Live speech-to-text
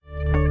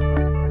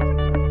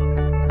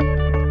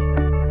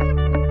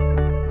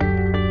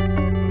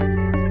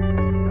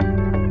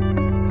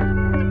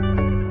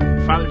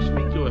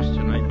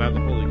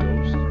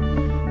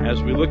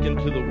As we look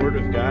into the Word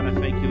of God, I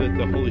thank you that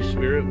the Holy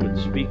Spirit would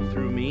speak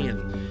through me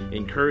and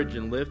encourage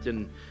and lift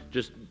and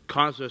just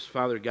cause us,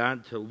 Father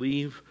God, to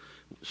leave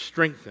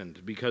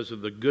strengthened because of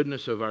the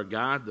goodness of our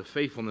God, the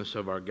faithfulness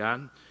of our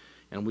God.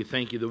 And we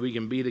thank you that we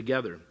can be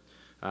together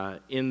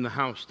in the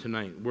house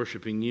tonight,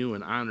 worshiping you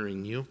and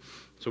honoring you.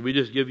 So we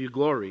just give you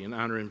glory and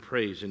honor and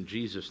praise in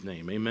Jesus'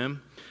 name. Amen.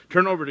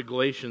 Turn over to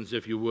Galatians,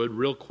 if you would,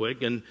 real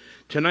quick. And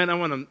tonight I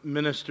want to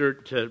minister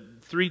to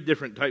three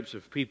different types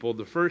of people.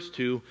 The first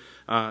two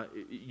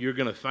you're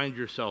going to find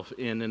yourself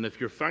in. And if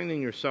you're finding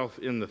yourself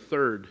in the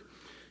third,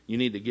 you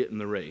need to get in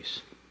the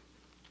race.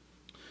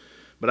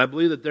 But I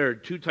believe that there are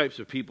two types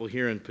of people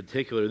here in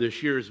particular.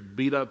 This year is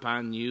beat up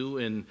on you,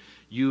 and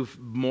you've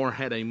more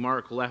had a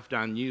mark left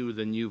on you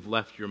than you've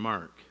left your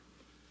mark.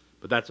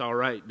 But that's all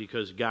right,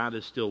 because God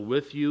is still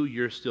with you.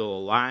 You're still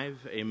alive.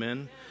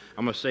 Amen.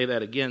 I'm going to say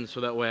that again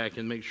so that way I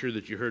can make sure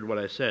that you heard what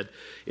I said.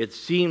 It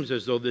seems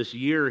as though this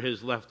year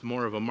has left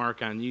more of a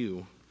mark on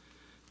you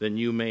than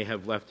you may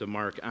have left a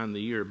mark on the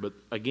year. But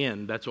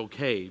again, that's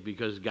okay,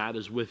 because God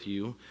is with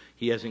you.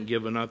 He hasn't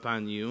given up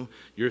on you.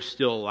 You're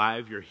still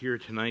alive. You're here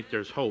tonight.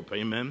 There's hope.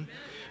 Amen.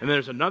 And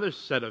there's another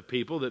set of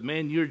people that,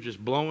 man, you're just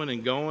blowing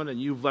and going,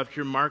 and you've left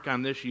your mark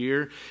on this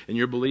year, and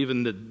you're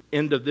believing the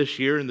end of this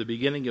year and the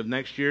beginning of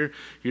next year.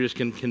 You're just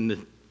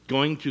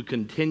going to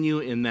continue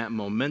in that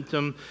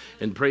momentum,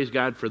 and praise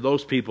God for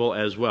those people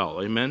as well.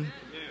 Amen.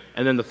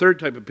 And then the third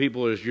type of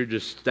people is you're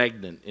just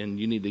stagnant and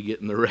you need to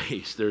get in the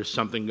race. There's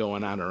something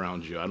going on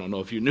around you. I don't know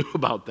if you knew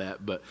about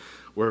that, but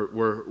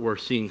we're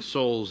seeing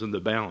souls in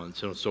the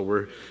balance, and so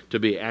we're to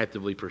be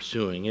actively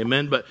pursuing.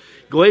 Amen. But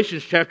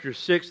Galatians chapter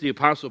 6, the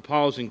Apostle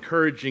Paul is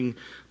encouraging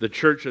the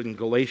church in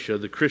Galatia,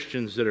 the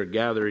Christians that are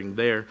gathering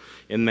there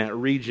in that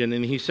region,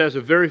 and he says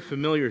a very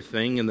familiar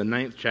thing in the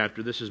 9th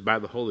chapter. This is by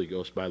the Holy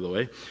Ghost, by the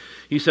way.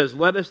 He says,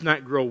 "Let us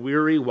not grow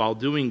weary while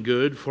doing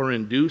good, for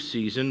in due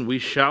season we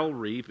shall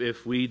reap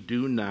if we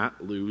do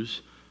not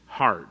lose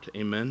heart."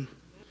 Amen.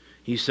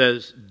 He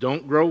says,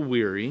 don't grow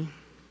weary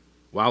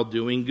while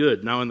doing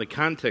good. Now, in the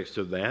context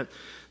of that,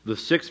 the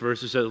 6th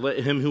verse says, "Let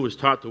him who was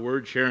taught the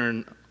word share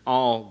in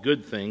all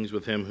good things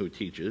with him who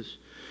teaches.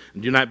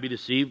 And do not be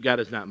deceived, God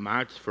is not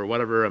mocked, for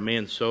whatever a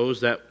man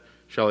sows, that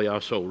shall he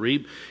also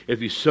reap.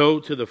 If you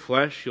sow to the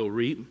flesh, you'll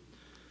reap.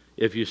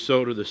 If you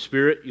sow to the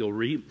Spirit, you'll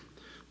reap.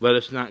 Let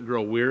us not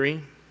grow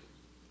weary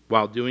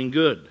while doing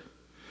good."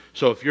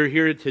 So if you're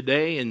here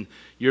today and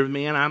you're,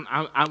 man,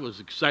 I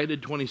was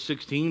excited.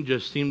 2016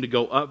 just seemed to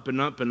go up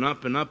and up and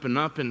up and up and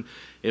up, and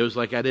it was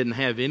like I didn't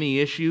have any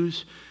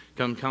issues.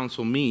 Come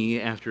counsel me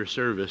after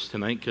service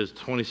tonight, because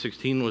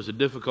 2016 was a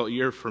difficult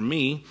year for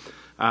me.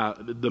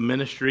 The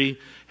ministry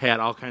had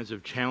all kinds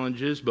of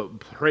challenges, but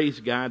praise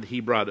God,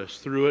 He brought us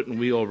through it and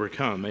we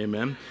overcome.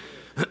 Amen.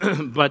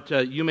 But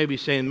you may be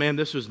saying, man,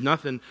 this was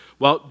nothing.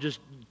 Well,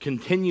 just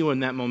continue in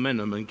that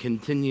momentum and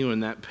continue in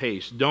that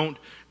pace. Don't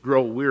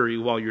grow weary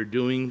while you're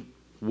doing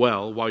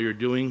well, while you're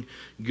doing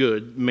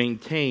good.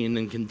 Maintain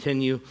and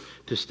continue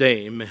to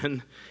stay,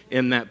 amen,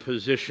 in that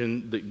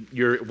position that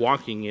you're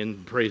walking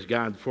in. Praise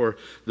God for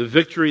the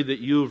victory that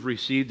you've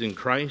received in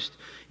Christ,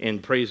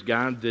 and praise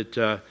God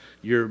that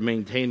you're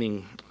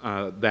maintaining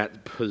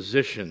that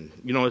position.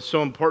 You know, it's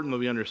so important that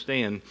we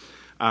understand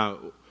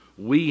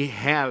we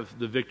have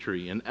the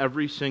victory in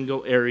every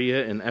single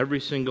area, in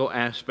every single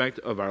aspect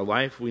of our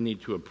life. We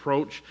need to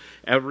approach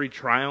every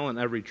trial and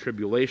every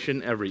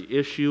tribulation, every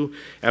issue,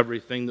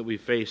 everything that we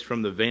face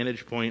from the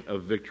vantage point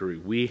of victory.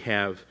 We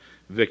have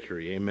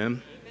victory.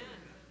 Amen.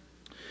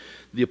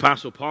 The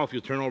Apostle Paul, if you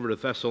turn over to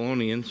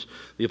Thessalonians,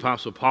 the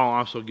Apostle Paul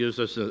also gives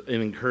us an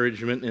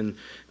encouragement in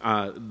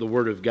the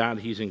Word of God.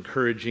 He's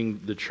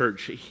encouraging the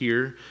church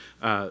here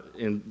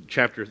in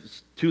chapter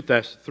 2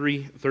 Thess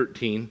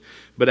 3:13.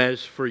 "But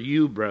as for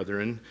you,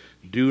 brethren,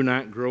 do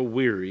not grow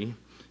weary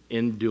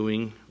in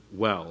doing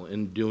well,"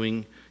 in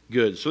doing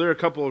good. So there are a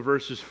couple of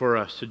verses for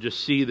us to just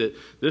see that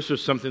this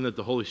was something that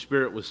the Holy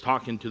Spirit was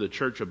talking to the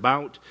church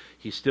about.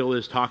 He still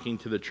is talking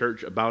to the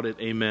church about it.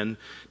 Amen.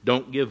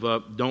 Don't give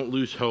up. Don't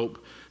lose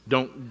hope.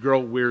 Don't grow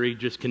weary.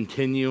 Just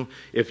continue.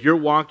 If you're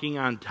walking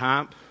on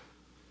top,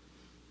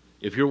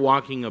 if you're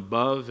walking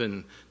above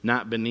and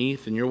not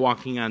beneath, and you're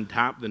walking on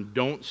top, then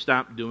don't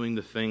stop doing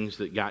the things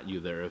that got you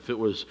there. If it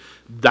was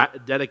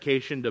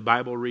dedication to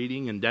Bible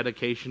reading and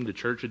dedication to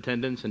church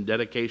attendance and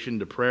dedication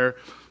to prayer,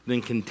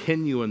 then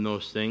continue in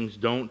those things.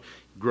 Don't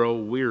grow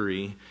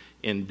weary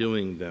in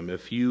doing them.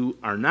 If you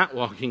are not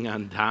walking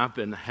on top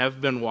and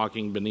have been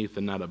walking beneath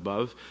and not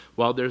above,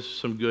 well, there's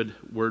some good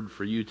word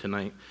for you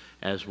tonight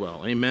as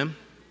well. Amen?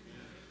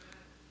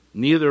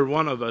 Neither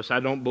one of us,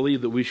 I don't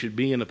believe that we should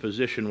be in a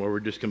position where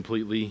we're just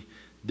completely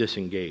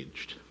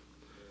disengaged.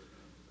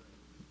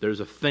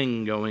 There's a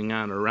thing going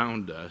on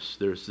around us.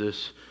 There's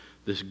this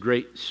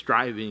great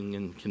striving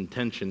and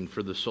contention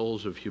for the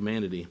souls of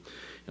humanity,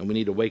 and we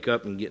need to wake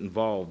up and get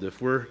involved.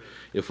 If we're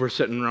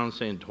sitting around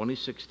saying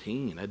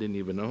 2016, I didn't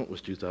even know it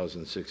was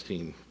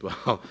 2016.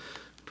 Well,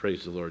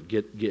 Praise the Lord.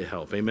 Get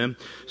help. Amen.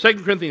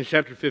 2 Corinthians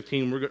chapter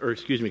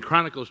 15,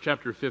 Chronicles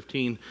chapter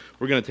 15,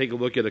 we're going to take a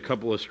look at a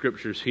couple of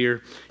scriptures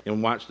here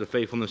and watch the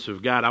faithfulness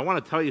of God. I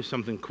want to tell you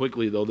something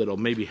quickly, though, that'll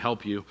maybe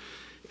help you.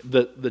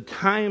 The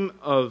time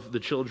of the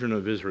children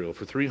of Israel,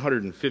 for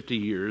 350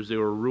 years, they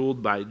were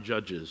ruled by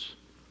judges.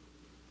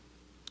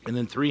 And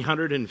in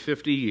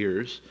 350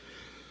 years,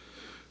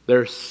 there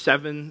are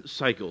 7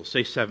 cycles.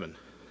 Say 7.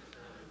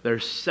 There are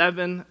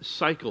 7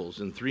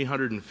 cycles in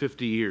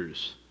 350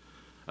 years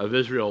of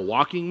Israel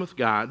walking with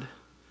God,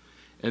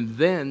 and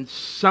then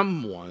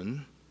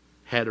someone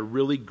had a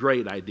really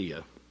great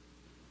idea.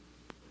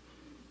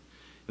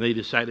 And they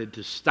decided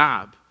to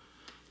stop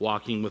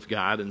walking with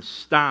God and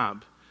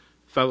stop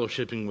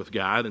fellowshipping with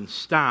God and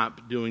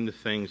stop doing the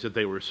things that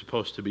they were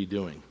supposed to be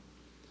doing.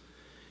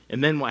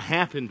 And then what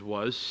happened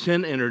was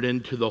sin entered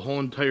into the whole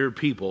entire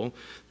people.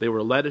 They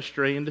were led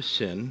astray into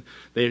sin.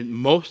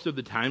 Most of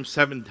the time,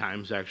 7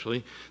 times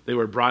actually, they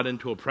were brought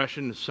into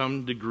oppression to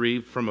some degree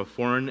from a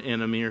foreign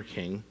enemy or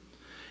king.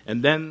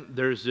 And then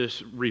there's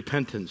this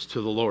repentance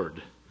to the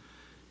Lord.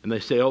 And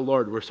they say, "Oh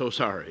Lord, we're so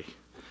sorry.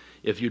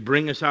 If you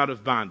bring us out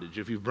of bondage,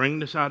 if you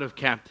bring us out of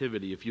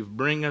captivity, if you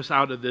bring us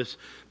out of this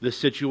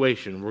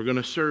situation, we're going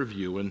to serve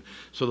you." And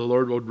so the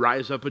Lord would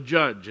rise up a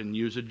judge and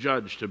use a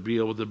judge to be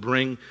able to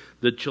bring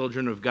the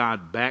children of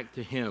God back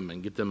to Him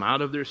and get them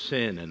out of their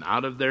sin and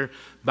out of their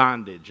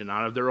bondage and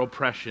out of their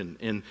oppression,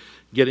 and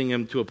getting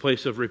them to a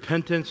place of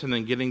repentance and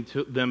then getting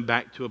them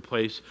back to a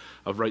place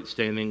of right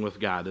standing with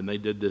God. And they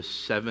did this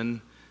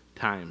 7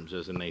 times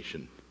as a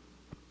nation.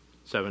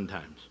 7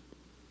 times.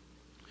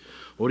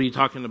 What are you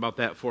talking about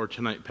that for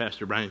tonight,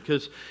 Pastor Brian?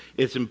 Because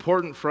it's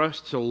important for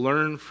us to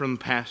learn from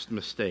past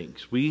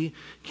mistakes. We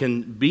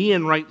can be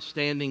in right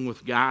standing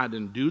with God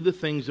and do the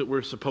things that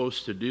we're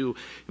supposed to do.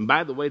 And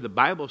by the way, the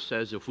Bible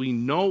says if we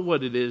know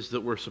what it is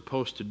that we're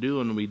supposed to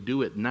do and we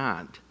do it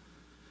not,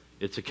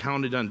 it's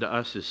accounted unto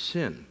us as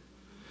sin.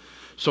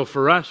 So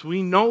for us,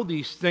 we know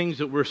these things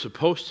that we're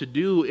supposed to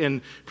do,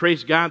 and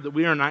praise God that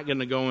we are not going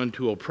to go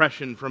into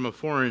oppression from a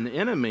foreign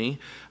enemy,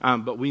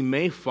 but we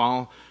may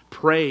fall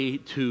prey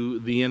to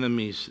the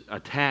enemy's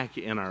attack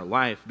in our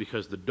life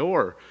because the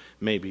door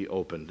may be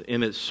opened.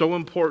 And it's so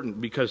important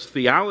because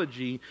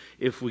theology,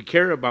 if we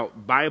care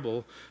about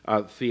Bible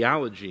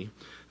theology,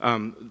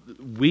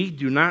 we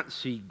do not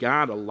see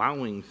God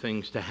allowing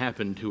things to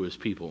happen to His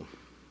people.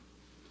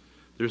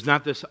 There's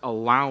not this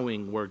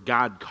allowing where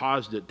God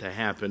caused it to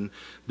happen.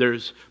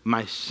 There's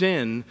my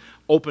sin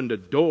opened a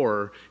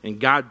door and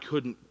God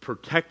couldn't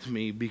protect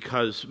me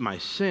because my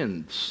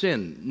sin,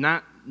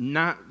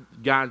 not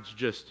God's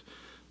just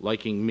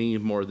liking me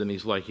more than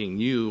He's liking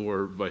you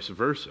or vice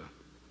versa.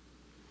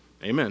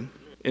 Amen.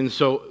 And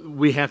so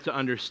we have to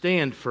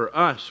understand, for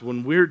us,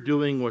 when we're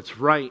doing what's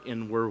right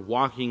and we're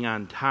walking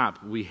on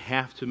top, we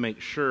have to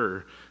make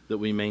sure that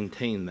we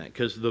maintain that.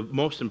 Because the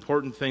most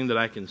important thing that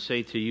I can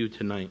say to you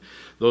tonight,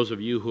 those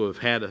of you who have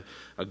had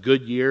a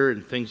good year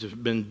and things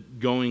have been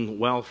going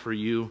well for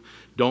you,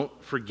 don't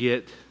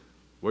forget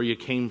where you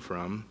came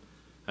from.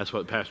 That's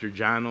what Pastor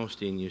John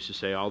Osteen used to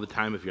say all the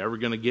time. If you're ever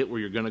going to get where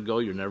you're going to go,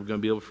 you're never going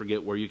to be able to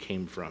forget where you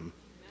came from.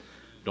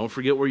 Don't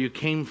forget where you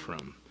came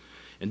from.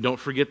 And don't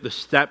forget the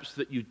steps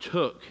that you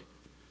took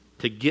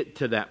to get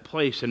to that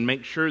place. And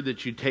make sure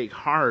that you take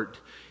heart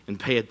and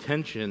pay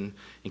attention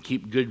and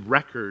keep good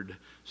record,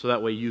 so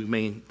that way you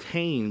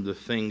maintain the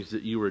things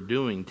that you were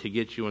doing to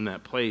get you in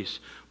that place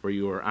where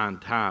you are on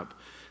top.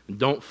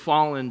 Don't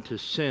fall into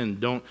sin.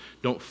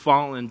 Don't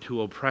fall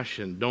into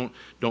oppression.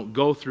 Don't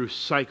go through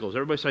cycles.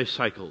 Everybody say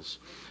cycles.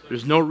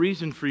 There's no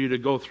reason for you to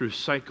go through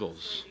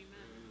cycles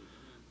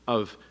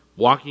of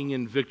walking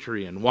in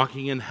victory and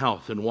walking in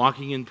health and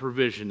walking in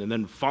provision and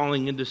then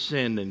falling into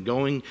sin and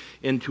going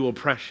into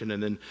oppression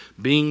and then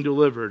being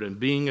delivered and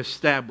being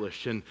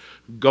established and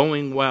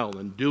going well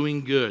and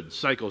doing good.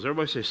 Cycles.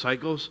 Everybody say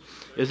cycles.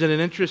 Isn't it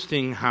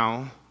interesting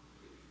how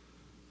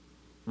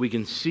we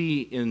can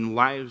see in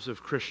lives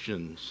of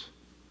Christians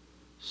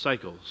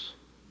cycles,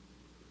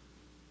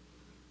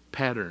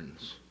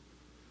 patterns?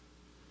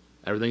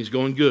 Everything's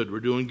going good. We're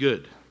doing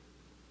good.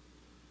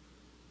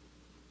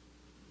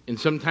 And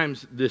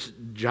sometimes this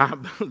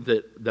job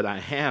that I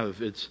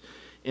have, it's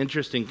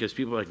interesting because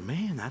people are like,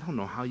 "Man, I don't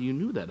know how you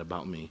knew that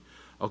about me."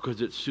 Oh,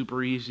 because it's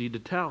super easy to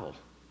tell.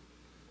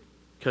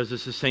 Because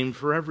it's the same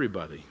for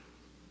everybody.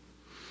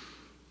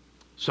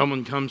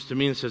 Someone comes to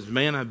me and says,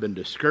 "Man, I've been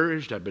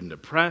discouraged. I've been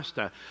depressed.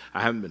 I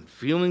haven't been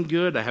feeling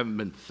good. I haven't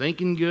been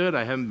thinking good.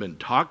 I haven't been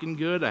talking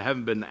good. I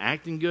haven't been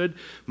acting good."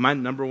 My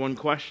number one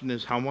question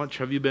is, how much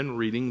have you been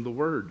reading the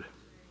Word?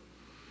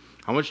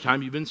 How much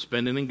time you've been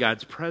spending in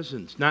God's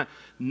presence? Not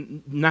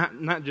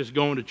just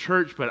going to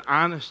church, but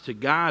honest to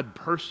God,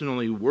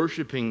 personally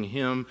worshiping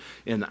Him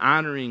and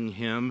honoring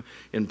Him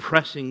and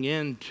pressing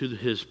into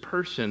His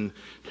person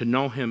to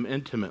know Him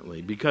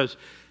intimately. Because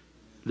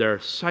there are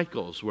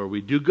cycles where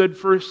we do good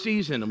for a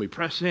season and we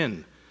press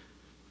in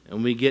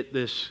and we get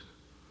this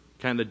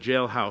kind of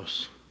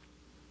jailhouse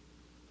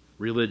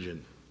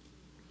religion.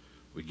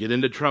 We get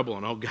into trouble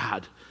and, "Oh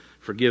God,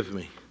 forgive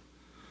me.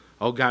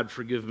 Oh, God,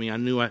 forgive me. I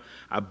knew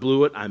I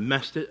blew it. I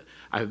messed it.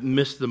 I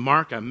missed the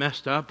mark. I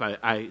messed up.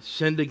 I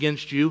sinned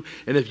against you.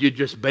 And if you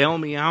just bail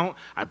me out,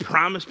 I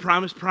promise,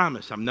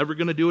 I'm never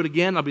going to do it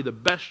again. I'll be the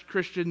best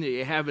Christian that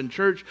you have in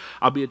church.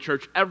 I'll be at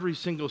church every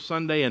single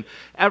Sunday and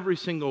every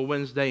single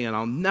Wednesday, and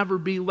I'll never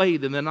be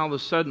late. And then all of a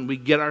sudden we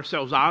get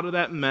ourselves out of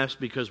that mess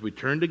because we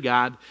turn to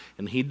God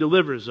and He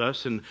delivers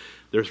us. And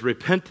there's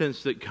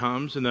repentance that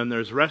comes, and then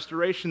there's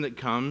restoration that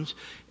comes.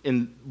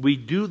 And we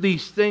do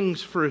these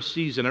things for a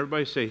season.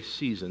 Everybody say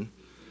season.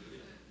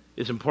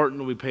 It's important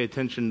that we pay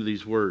attention to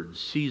these words,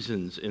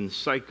 seasons and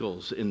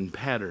cycles and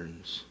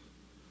patterns,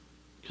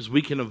 because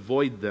we can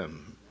avoid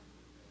them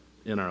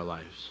in our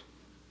lives.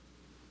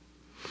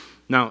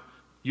 Now,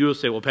 you will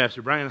say, well,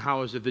 Pastor Brian,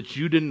 how is it that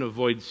you didn't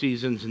avoid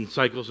seasons and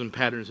cycles and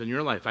patterns in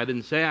your life? I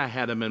didn't say I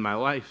had them in my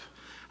life.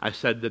 I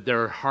said that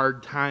there are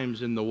hard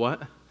times in the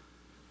what?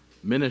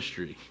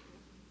 Ministry.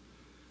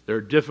 There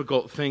are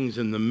difficult things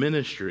in the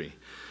ministry.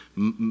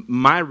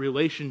 My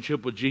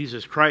relationship with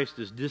Jesus Christ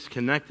is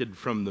disconnected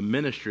from the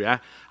ministry.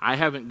 I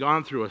haven't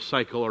gone through a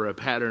cycle or a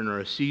pattern or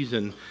a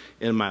season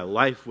in my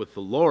life with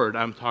the Lord.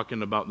 I'm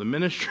talking about the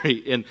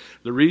ministry. And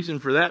the reason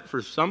for that,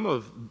 for some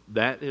of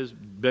that, has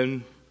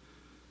been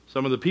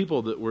some of the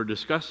people that we're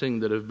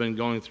discussing that have been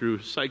going through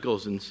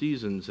cycles and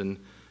seasons and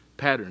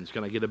patterns.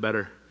 Can I get a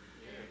better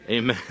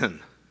amen?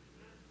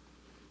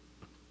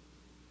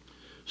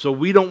 So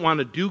we don't want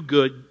to do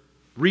good,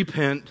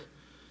 repent,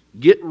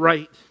 get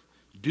right,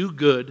 do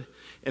good,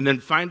 and then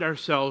find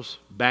ourselves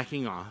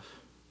backing off.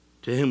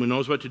 To him who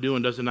knows what to do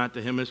and does it not,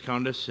 to him is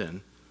counted as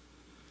sin.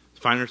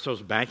 Find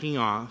ourselves backing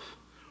off.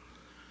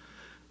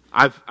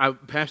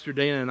 Pastor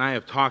Dana and I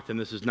have talked, and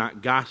this is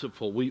not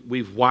gossipful.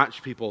 We've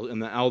watched people,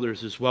 and the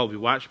elders as well, we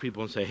watch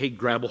people and say, hey,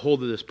 grab a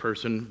hold of this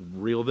person,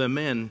 reel them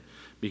in,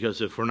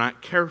 because if we're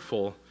not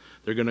careful,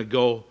 they're going to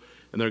go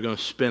and they're going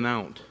to spin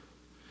out.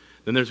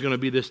 Then there's going to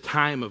be this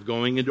time of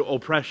going into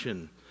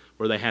oppression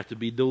where they have to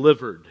be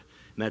delivered.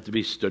 And have to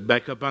be stood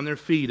back up on their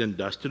feet and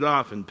dusted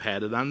off and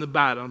patted on the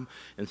bottom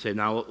and say,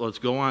 now let's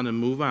go on and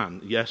move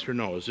on. Yes or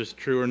no? Is this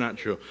true or not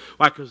true?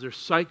 Why? Because there's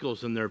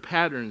cycles and there are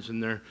patterns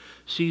and there are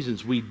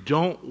seasons. We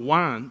don't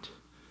want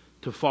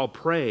to fall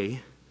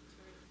prey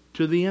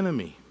to the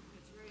enemy.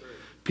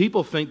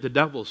 People think the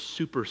devil's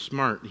super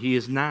smart. He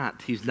is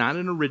not. He's not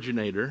an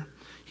originator.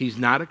 He's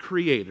not a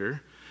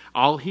creator.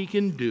 All he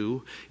can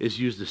do is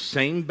use the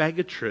same bag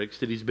of tricks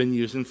that he's been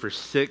using for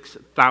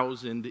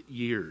 6,000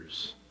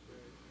 years.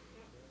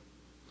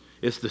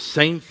 It's the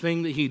same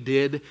thing that he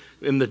did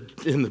in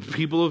the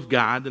people of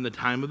God in the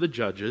time of the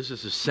judges.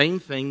 It's the same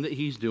thing that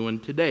he's doing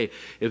today.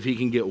 If he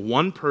can get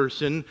one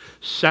person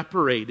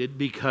separated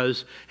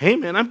because, hey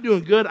man, I'm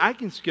doing good, I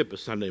can skip a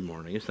Sunday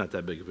morning. It's not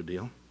that big of a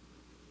deal.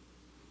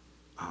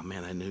 Oh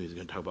man, I knew he was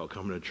going to talk about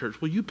coming to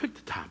church. Well, you pick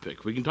the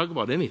topic. We can talk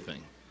about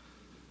anything.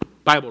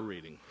 Bible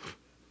reading.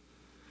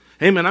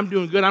 Hey man, I'm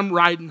doing good. I'm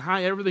riding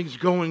high. Everything's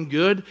going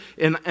good.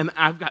 And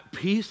I've got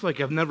peace like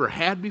I've never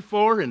had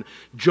before, and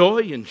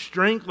joy and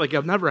strength like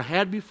I've never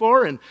had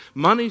before, and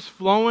money's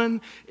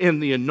flowing,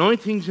 and the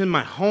anointing's in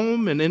my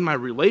home and in my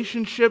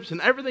relationships,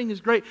 and everything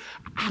is great.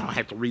 I don't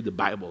have to read the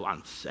Bible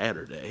on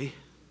Saturday.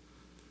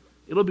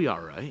 It'll be all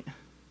right.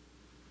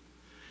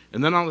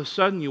 And then all of a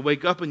sudden you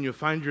wake up and you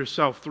find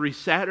yourself 3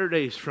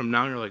 Saturdays from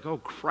now, and you're like, oh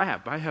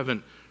crap, I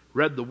haven't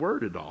read the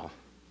Word at all.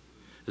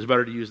 It's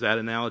better to use that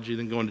analogy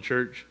than going to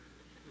church,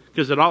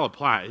 because it all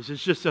applies.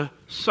 It's just a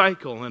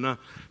cycle and a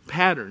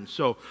pattern.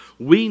 So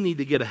we need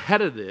to get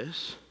ahead of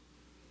this.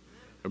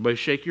 Everybody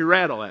shake your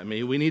rattle at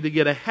me. We need to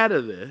get ahead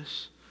of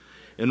this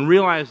and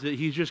realize that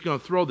he's just going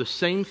to throw the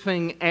same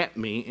thing at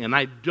me, and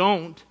I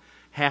don't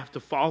have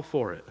to fall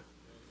for it.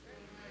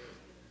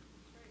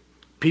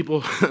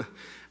 People,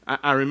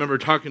 I remember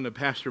talking to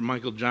Pastor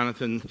Michael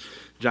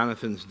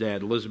Jonathan's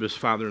dad, Elizabeth's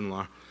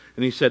father-in-law.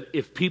 And he said,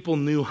 if people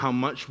knew how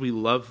much we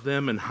love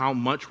them and how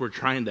much we're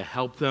trying to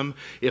help them,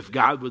 if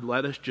God would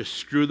let us just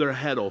screw their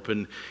head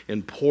open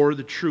and pour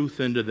the truth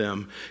into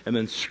them and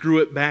then screw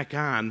it back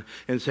on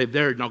and say,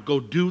 there, now go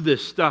do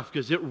this stuff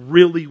because it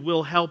really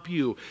will help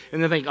you.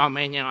 And they think, oh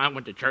man, I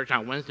went to church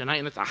on Wednesday night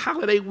and it's a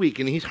holiday week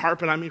and he's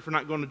harping on me for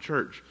not going to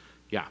church.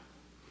 Yeah.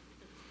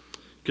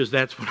 Because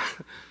that's what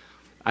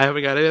I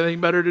haven't got anything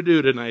better to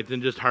do tonight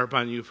than just harp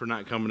on you for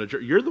not coming to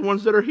church. You're the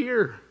ones that are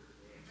here.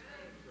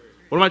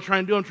 What am I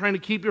trying to do? I'm trying to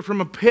keep you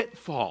from a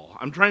pitfall.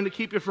 I'm trying to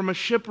keep you from a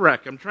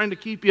shipwreck. I'm trying to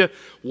keep you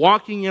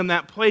walking in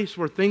that place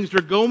where things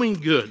are going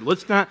good.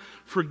 Let's not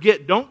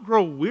forget, don't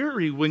grow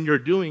weary when you're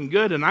doing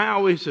good. And I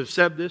always have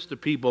said this to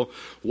people,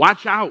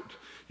 watch out.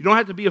 You don't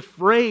have to be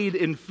afraid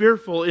and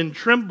fearful and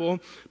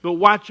tremble, but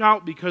watch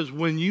out, because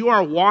when you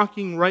are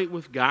walking right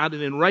with God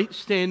and in right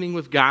standing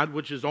with God,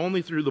 which is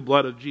only through the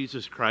blood of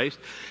Jesus Christ,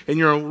 and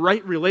you're in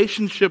right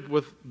relationship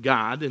with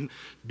God and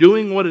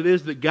doing what it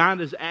is that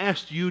God has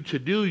asked you to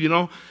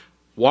do,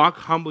 walk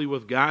humbly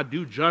with God,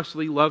 do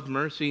justly, love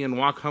mercy, and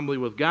walk humbly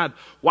with God.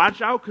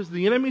 Watch out, because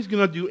the enemy's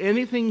going to do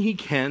anything he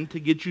can to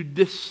get you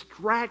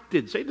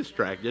distracted. Say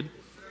distracted.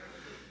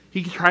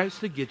 He tries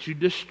to get you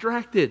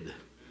distracted.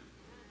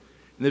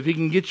 And if he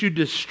can get you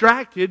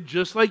distracted,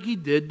 just like he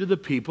did to the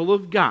people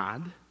of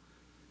God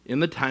in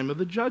the time of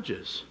the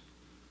judges.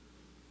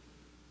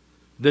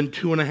 Then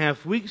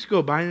 2.5 weeks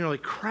go by and you're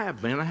like,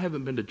 crap, man, I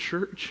haven't been to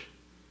church.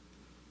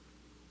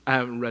 I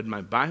haven't read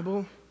my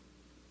Bible.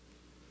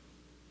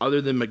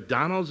 Other than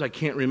McDonald's, I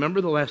can't remember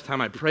the last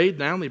time I prayed.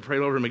 And I only prayed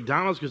over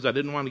McDonald's because I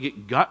didn't want to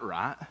get gut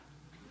rot.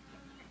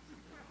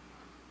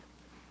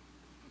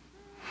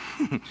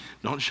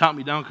 Don't shout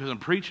me down because I'm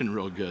preaching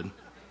real good.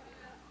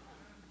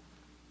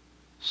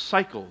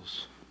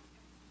 Cycles.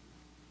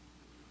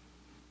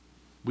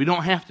 We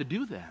don't have to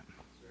do that.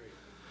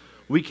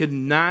 We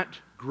cannot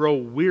grow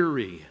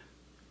weary.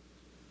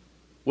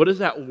 What does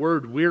that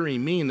word weary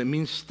mean? It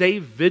means stay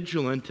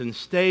vigilant and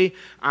stay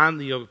on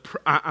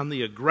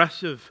the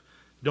aggressive.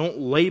 Don't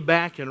lay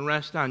back and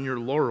rest on your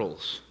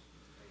laurels.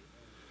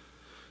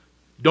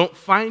 Don't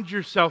find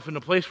yourself in a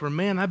place where,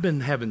 man, I've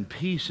been having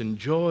peace and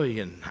joy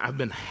and I've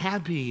been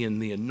happy in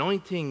the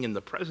anointing and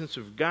the presence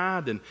of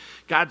God and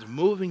God's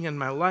moving in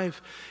my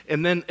life.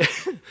 And then,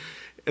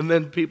 and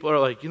then people are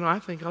like, I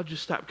think I'll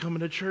just stop coming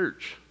to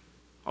church.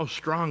 Oh,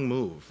 strong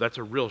move. That's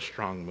a real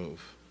strong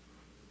move.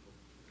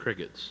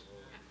 Crickets.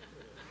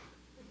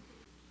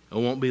 It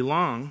won't be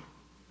long.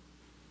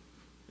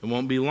 It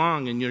won't be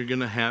long and you're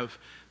going to have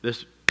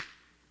this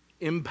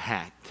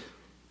impact.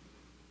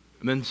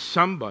 And then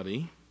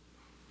somebody,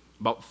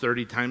 about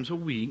 30 times a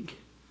week,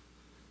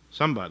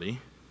 somebody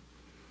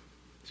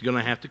is going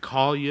to have to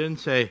call you and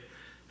say,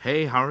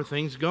 hey, how are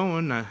things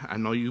going? I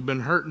know you've been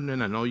hurting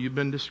and I know you've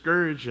been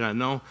discouraged and I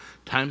know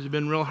times have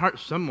been real hard.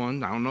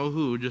 Someone, I don't know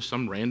who, just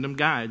some random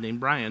guy named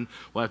Brian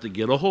will have to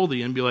get a hold of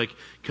you and be like,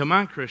 come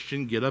on,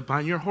 Christian, get up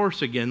on your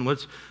horse again.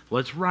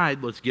 Let's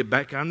ride. Let's get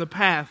back on the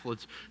path.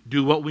 Let's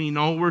do what we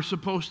know we're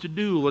supposed to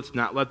do. Let's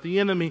not let the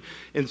enemy.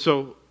 And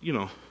so,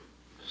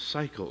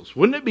 cycles.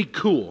 Wouldn't it be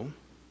cool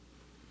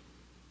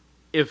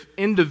if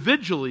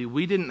individually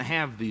we didn't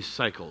have these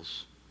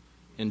cycles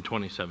in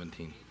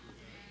 2017?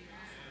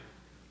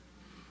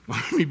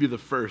 Let me be the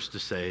first to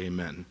say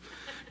amen.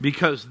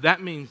 Because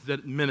that means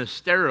that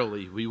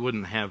ministerially we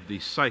wouldn't have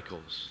these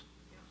cycles.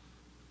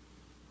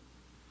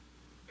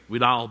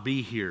 We'd all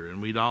be here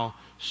and we'd all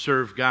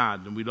serve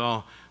God and we'd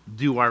all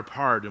do our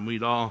part and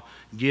we'd all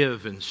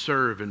give and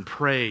serve and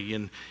pray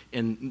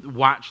and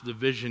watch the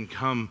vision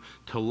come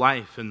to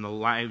life in the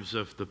lives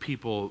of the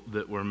people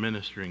that we're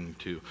ministering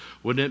to.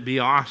 Wouldn't it be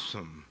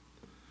awesome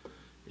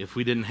if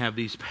we didn't have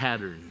these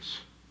patterns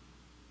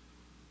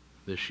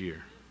this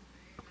year?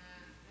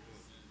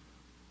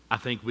 I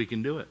think we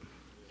can do it.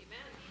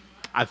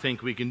 I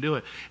think we can do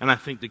it. And I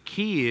think the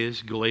key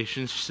is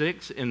Galatians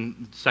 6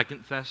 and 2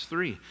 Thess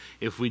 3.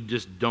 If we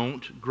just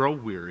don't grow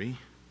weary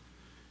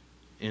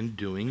in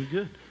doing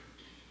good.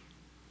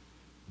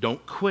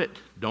 Don't quit.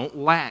 Don't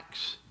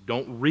lax.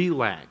 Don't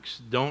relax.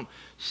 Don't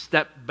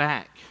step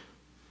back.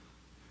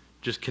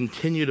 Just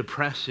continue to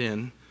press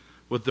in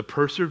with the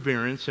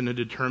perseverance and the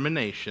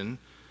determination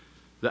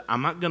that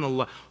I'm not going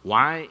to...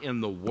 Why in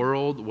the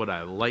world would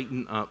I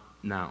lighten up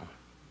now?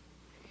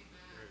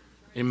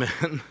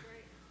 Amen.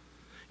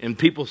 And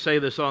people say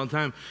this all the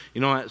time.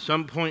 At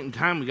some point in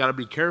time, we got to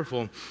be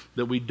careful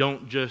that we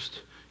don't just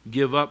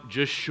give up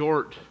just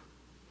short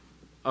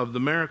of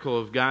the miracle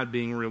of God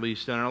being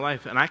released in our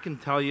life. And I can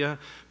tell you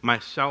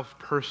myself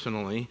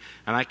personally,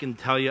 and I can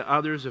tell you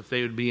others if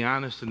they would be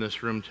honest in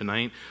this room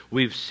tonight,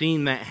 we've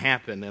seen that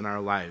happen in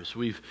our lives.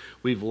 We've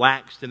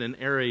laxed in an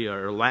area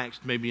or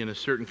laxed maybe in a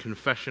certain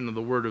confession of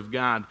the Word of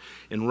God.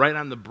 And right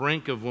on the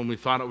brink of when we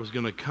thought it was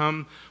going to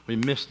come, we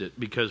missed it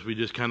because we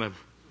just kind of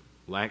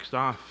laxed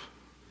off,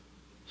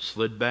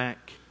 slid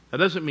back. That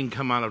doesn't mean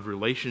come out of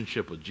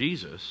relationship with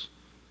Jesus.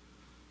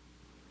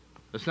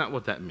 That's not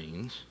what that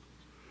means.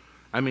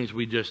 That means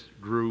we just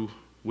grew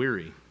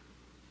weary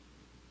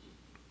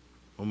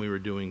when we were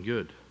doing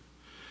good.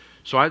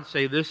 So I'd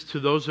say this to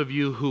those of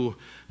you who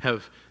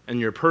have, in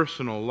your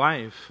personal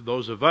life,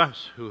 those of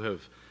us who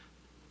have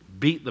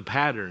beat the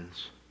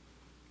patterns,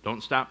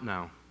 don't stop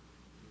now.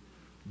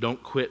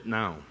 Don't quit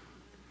now.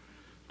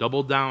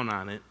 Double down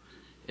on it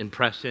and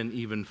press in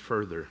even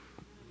further.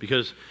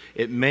 Because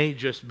it may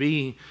just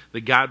be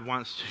that God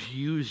wants to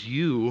use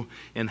you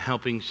in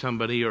helping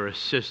somebody or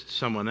assist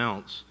someone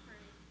else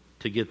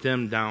to get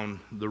them down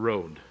the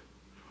road.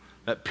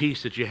 That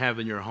peace that you have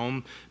in your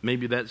home,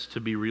 maybe that's to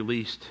be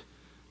released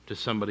to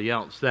somebody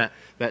else. That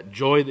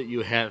joy that you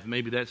have,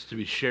 maybe that's to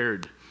be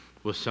shared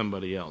with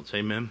somebody else.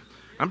 Amen?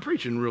 I'm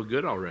preaching real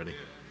good already.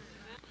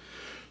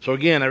 So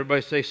again,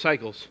 everybody say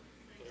cycles.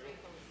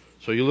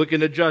 So you look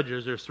into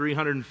Judges, there's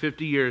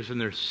 350 years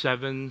and there's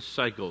 7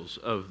 cycles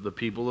of the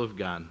people of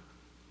God.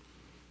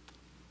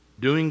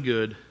 Doing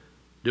good,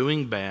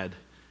 doing bad,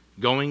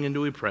 going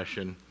into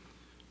oppression,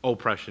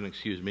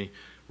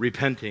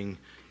 repenting,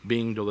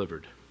 being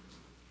delivered.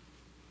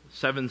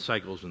 7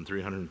 cycles in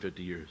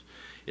 350 years.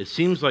 It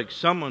seems like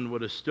someone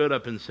would have stood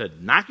up and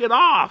said, knock it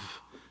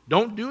off.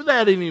 Don't do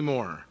that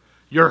anymore.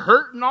 You're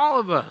hurting all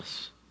of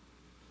us.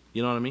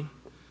 You know what I mean?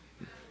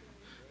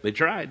 They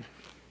tried.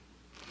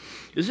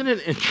 Isn't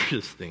it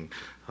interesting?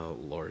 Oh,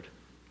 Lord.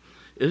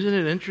 Isn't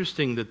it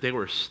interesting that they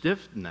were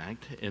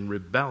stiff-necked and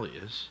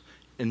rebellious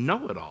and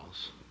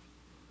know-it-alls?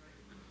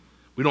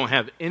 We don't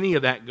have any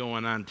of that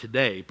going on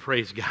today,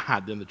 praise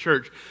God, in the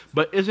church.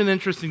 But isn't it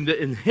interesting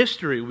that in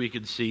history we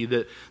could see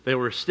that they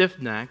were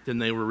stiff-necked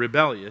and they were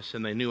rebellious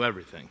and they knew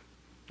everything?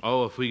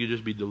 Oh, if we could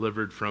just be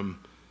delivered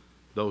from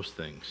those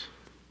things.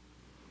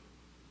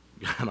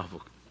 God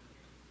awful.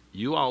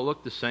 You all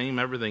look the same,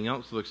 everything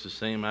else looks the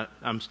same.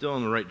 I'm still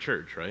in the right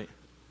church, right?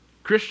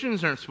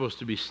 Christians aren't supposed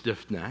to be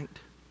stiff-necked.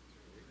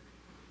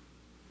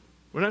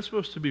 We're not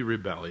supposed to be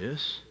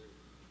rebellious.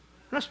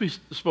 We're not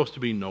supposed to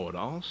be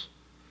know-it-alls.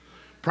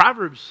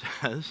 Proverbs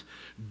says,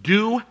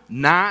 do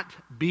not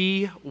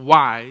be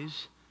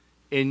wise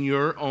in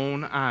your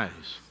own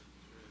eyes.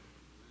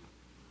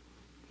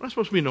 We're not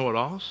supposed to be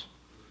know-it-alls.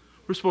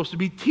 We're supposed to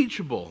be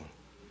teachable,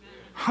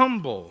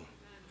 humble,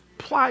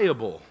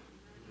 pliable,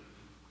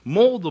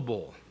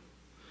 moldable,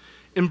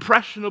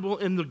 impressionable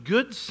in the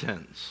good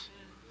sense.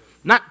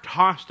 Not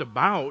tossed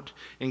about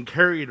and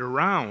carried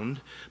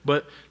around,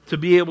 but to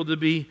be able to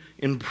be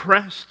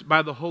impressed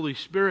by the Holy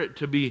Spirit,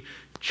 to be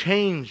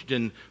changed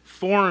and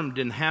formed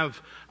and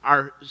have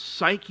our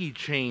psyche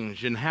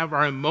changed and have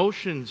our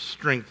emotions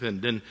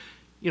strengthened and,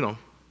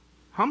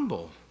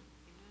 humble.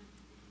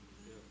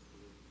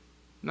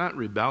 Not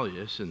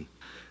rebellious. And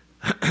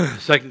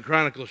 2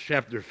 Chronicles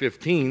chapter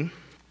 15.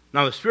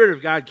 Now the Spirit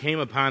of God came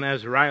upon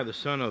Azariah the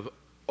son of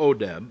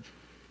Oded.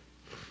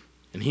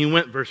 And he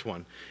went, verse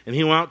 1, and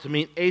he went out to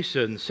meet Asa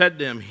and said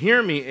to him,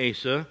 hear me,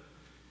 Asa,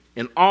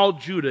 and all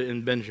Judah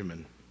and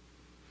Benjamin.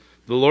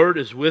 The Lord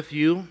is with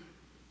you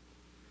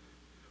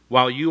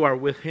while you are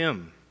with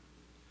him.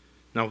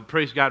 Now,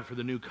 praise God for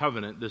the new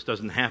covenant. This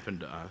doesn't happen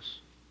to us.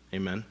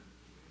 Amen.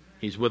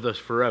 He's with us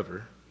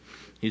forever.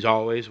 He's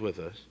always with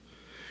us.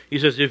 He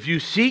says, if you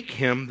seek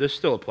him, this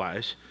still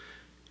applies,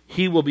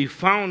 he will be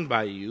found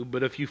by you,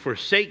 but if you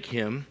forsake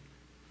him,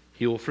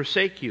 he will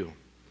forsake you.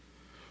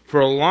 For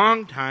a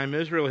long time,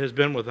 Israel has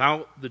been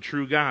without the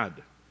true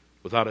God,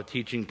 without a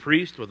teaching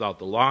priest, without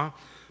the law.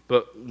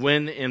 But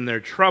when in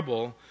their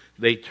trouble,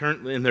 they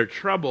turned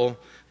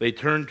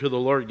to the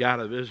Lord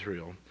God of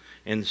Israel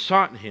and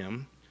sought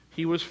him.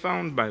 He was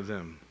found by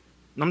them.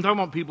 And I'm talking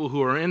about people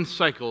who are in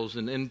cycles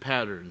and in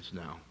patterns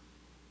now,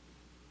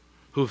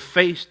 who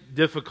faced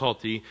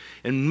difficulty,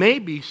 and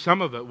maybe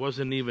some of it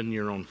wasn't even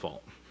your own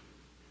fault.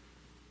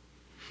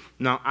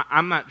 Now,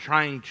 I'm not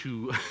trying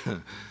to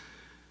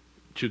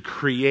to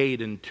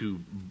create and to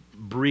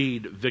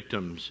breed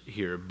victims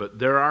here, but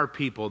there are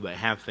people that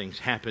have things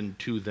happen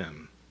to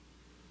them.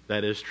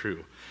 That is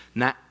true.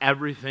 Not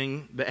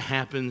everything that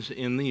happens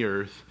in the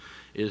earth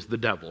is the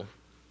devil.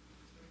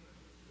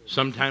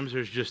 Sometimes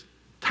there's just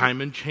time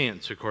and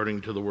chance,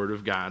 according to the Word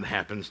of God,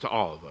 happens to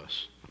all of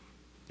us.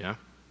 Yeah?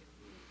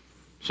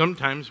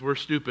 Sometimes we're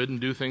stupid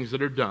and do things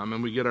that are dumb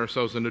and we get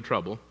ourselves into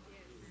trouble.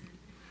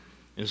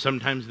 And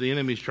sometimes the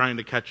enemy's trying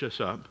to catch us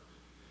up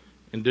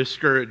and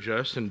discourage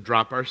us and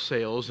drop our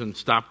sails and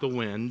stop the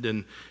wind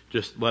and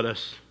just let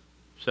us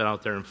sit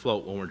out there and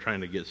float when we're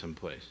trying to get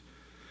someplace.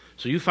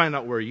 So you find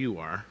out where you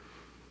are.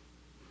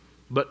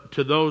 But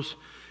to those,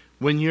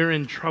 when you're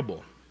in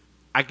trouble,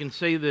 I can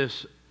say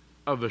this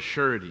of a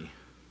surety.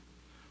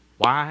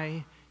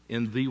 Why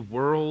in the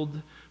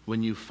world,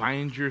 when you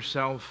find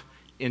yourself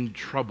in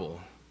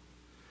trouble,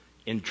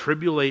 in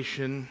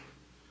tribulation,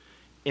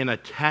 in a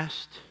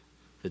test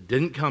that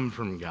didn't come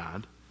from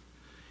God,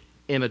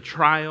 in a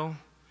trial,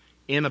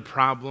 in a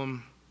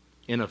problem,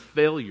 in a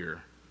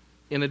failure,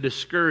 in a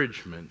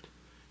discouragement,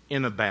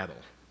 in a battle,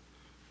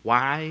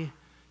 why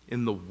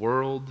in the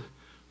world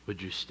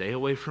would you stay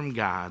away from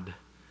God,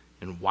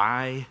 and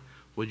why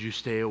would you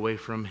stay away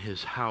from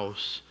his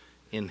house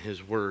in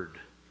his word?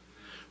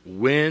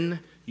 When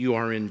you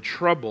are in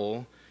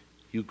trouble,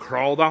 you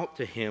crawled out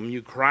to him,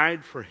 you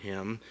cried for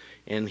him,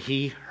 and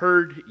he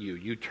heard you.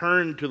 You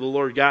turned to the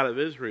Lord God of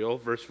Israel,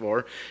 verse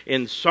 4,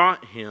 and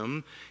sought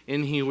him,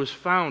 and he was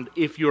found.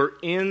 If you're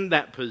in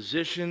that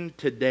position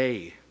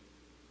today,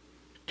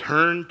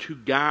 turn to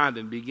God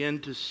and begin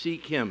to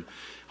seek him.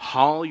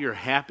 Haul your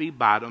happy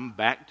bottom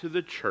back to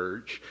the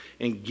church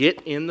and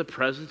get in the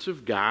presence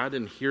of God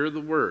and hear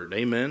the word.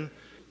 Amen.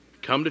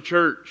 Come to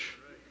church.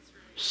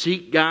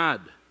 Seek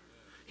God.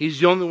 He's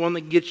the only one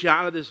that can get you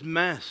out of this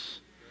mess.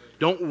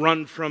 Don't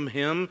run from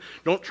him.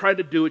 Don't try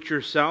to do it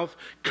yourself.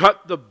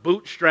 Cut the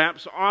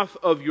bootstraps off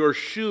of your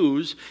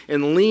shoes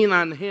and lean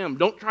on him.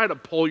 Don't try to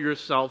pull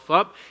yourself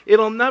up.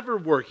 It'll never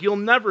work. You'll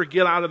never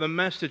get out of the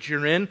mess that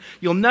you're in.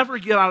 You'll never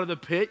get out of the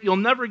pit. You'll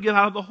never get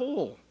out of the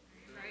hole.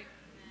 Right.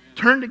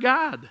 Turn to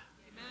God.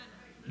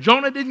 Amen.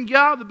 Jonah didn't get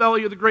out of the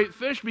belly of the great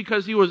fish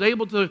because he was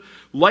able to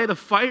light a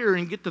fire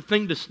and get the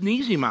thing to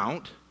sneeze him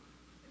out.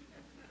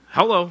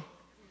 Hello.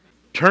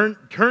 Turn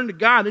to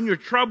God in your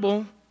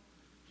trouble.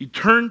 He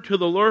turned to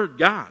the Lord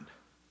God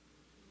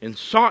and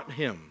sought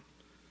him.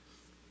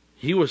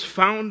 He was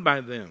found by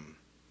them.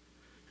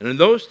 And in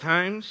those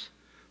times,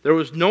 there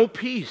was no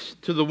peace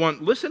to the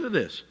one. Listen to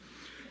this.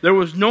 There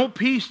was no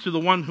peace to the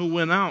one who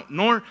went out,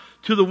 nor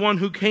to the one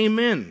who came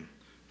in.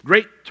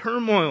 Great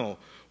turmoil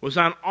was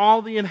on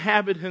all the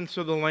inhabitants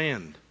of the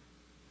land.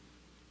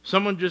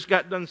 Someone just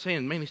got done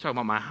saying, man, he's talking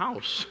about my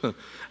house.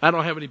 I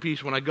don't have any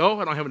peace when I go.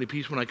 I don't have any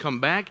peace when I come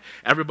back.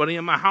 Everybody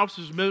in my house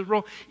is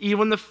miserable.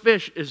 Even the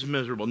fish is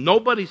miserable.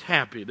 Nobody's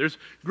happy. There's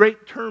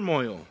great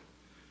turmoil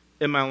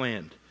in my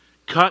land.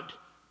 Cut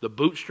the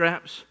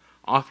bootstraps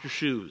off your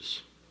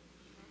shoes.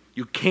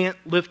 You can't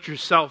lift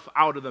yourself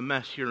out of the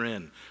mess you're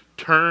in.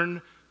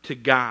 Turn to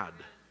God.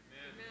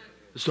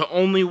 It's the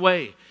only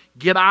way.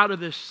 Get out of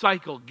this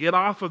cycle. Get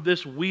off of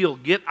this wheel.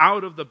 Get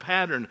out of the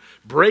pattern.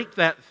 Break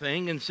that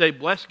thing and say,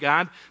 bless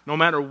God, no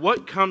matter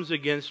what comes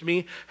against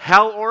me,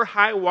 hell or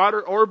high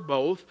water or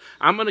both,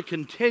 I'm going to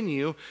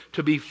continue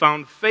to be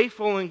found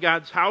faithful in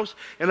God's house.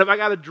 And if I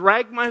got to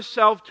drag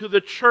myself to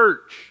the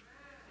church,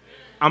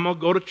 I'm going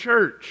to go to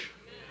church.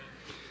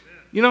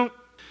 You know,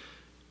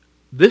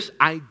 this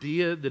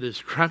idea that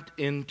has crept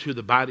into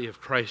the body of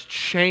Christ,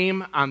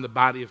 shame on the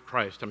body of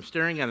Christ. I'm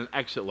staring at an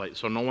exit light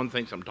so no one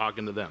thinks I'm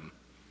talking to them.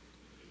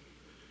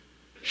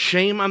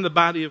 Shame on the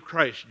body of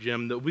Christ,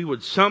 Jim, that we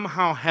would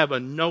somehow have a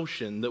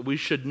notion that we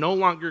should no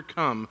longer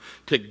come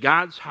to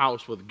God's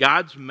house with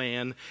God's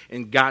man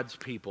and God's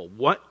people.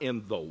 What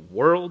in the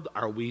world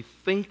are we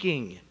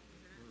thinking?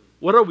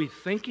 What are we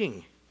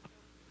thinking?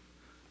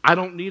 I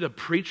don't need a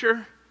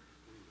preacher.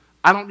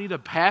 I don't need a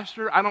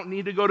pastor. I don't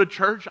need to go to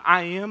church.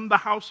 I am the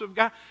house of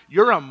God.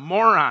 You're a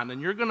moron,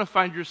 and you're going to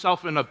find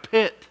yourself in a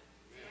pit.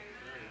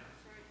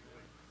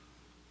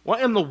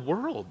 What in the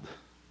world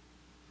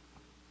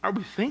are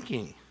we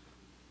thinking?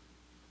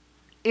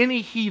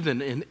 Any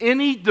heathen in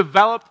any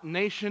developed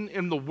nation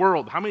in the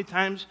world, how many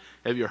times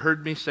have you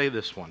heard me say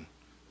this one?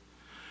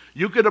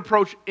 You could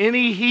approach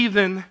any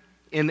heathen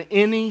in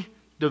any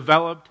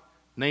developed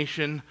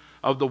nation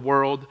of the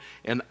world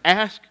and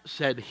ask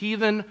said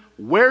heathen,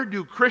 where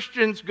do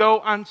Christians go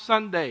on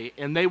Sunday?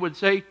 And they would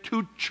say,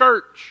 to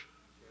church.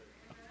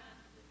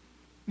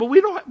 But we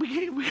don't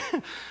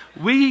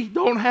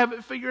have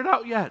it figured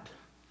out yet.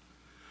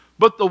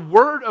 But the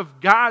Word of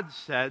God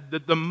said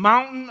that the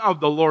mountain of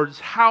the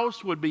Lord's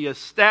house would be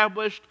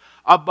established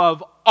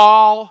above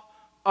all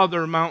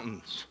other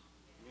mountains.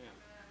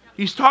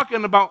 He's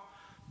talking about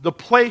the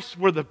place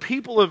where the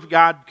people of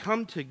God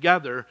come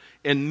together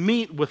and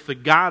meet with the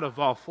God of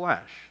all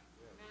flesh.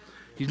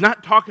 He's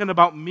not talking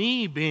about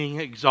me being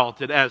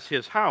exalted as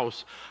His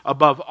house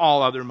above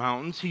all other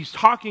mountains. He's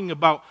talking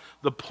about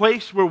the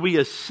place where we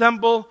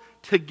assemble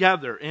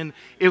together. And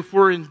if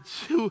we're in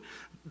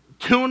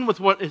tune with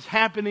what is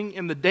happening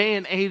in the day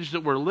and age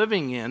that we're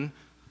living in,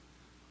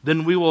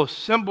 then we will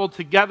assemble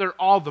together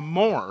all the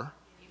more,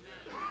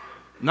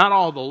 not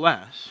all the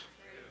less,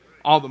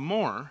 all the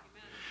more.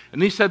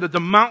 And he said that the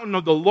mountain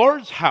of the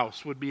Lord's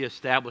house would be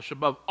established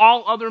above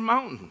all other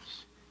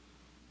mountains.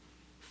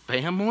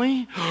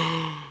 Family?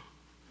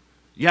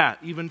 Yeah,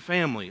 even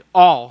family.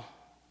 All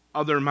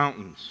other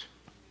mountains.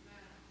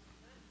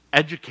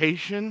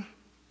 Education,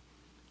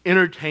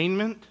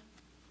 entertainment,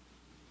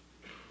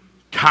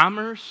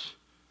 commerce,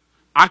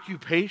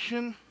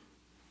 occupation,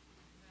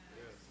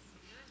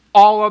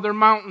 all other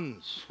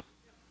mountains.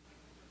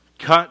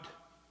 Cut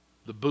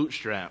the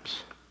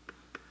bootstraps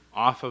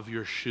off of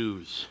your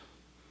shoes.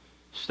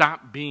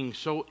 Stop being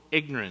so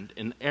ignorant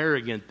and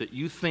arrogant that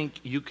you think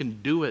you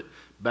can do it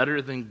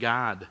better than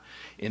God.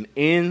 And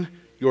in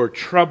your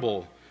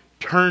trouble,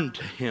 turn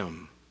to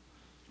Him.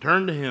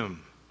 Turn to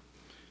Him.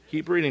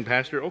 Keep reading,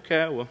 Pastor.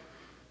 Okay, I will.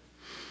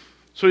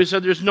 So he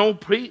said there's no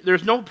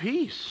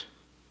peace.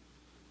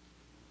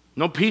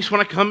 No peace when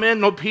I come in,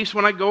 no peace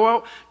when I go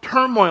out.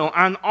 Turmoil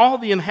on all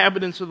the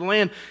inhabitants of the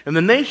land. And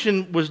the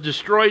nation was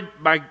destroyed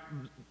by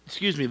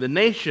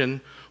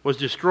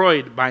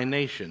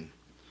nation.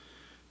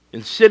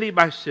 And city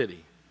by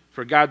city.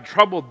 For God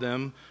troubled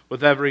them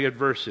with every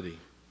adversity.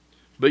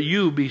 But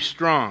you be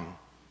strong.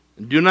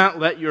 And do not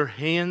let your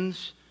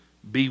hands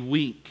be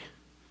weak.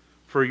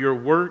 For your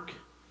work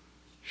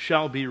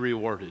shall be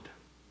rewarded.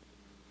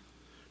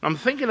 I'm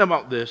thinking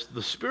about this.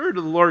 The Spirit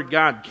of the Lord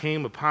God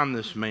came upon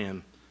this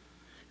man.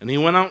 And he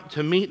went out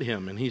to meet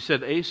him. And he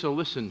said, Asa,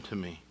 listen to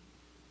me.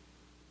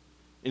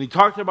 And he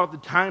talked about the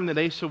time that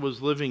Asa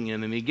was living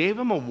in. And he gave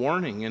him a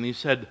warning. And he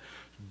said,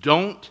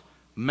 don't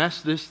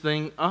mess this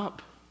thing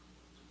up.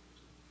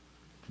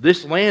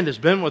 This land has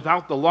been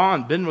without the law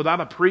and been without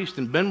a priest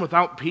and been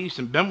without peace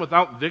and been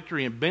without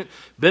victory and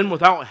been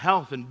without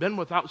health and been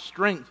without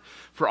strength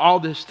for all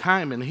this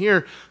time. And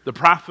here the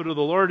prophet of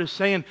the Lord is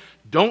saying,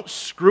 don't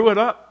screw it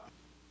up.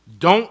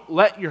 Don't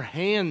let your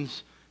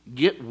hands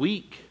get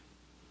weak.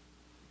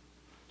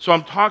 So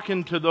I'm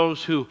talking to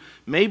those who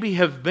maybe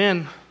have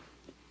been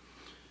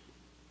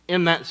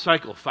in that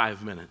cycle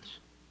 5 minutes.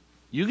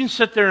 You can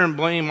sit there and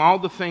blame all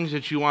the things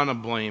that you want to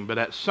blame, but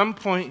at some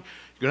point,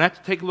 you're going to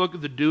have to take a look at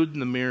the dude in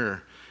the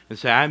mirror and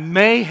say, I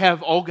may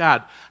have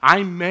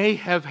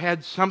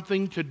had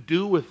something to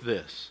do with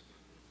this.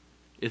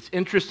 It's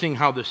interesting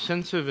how the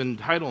sense of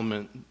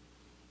entitlement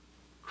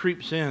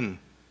creeps in,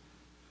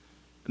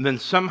 and then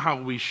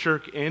somehow we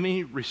shirk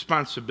any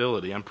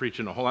responsibility. I'm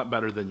preaching a whole lot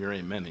better than you're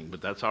amening,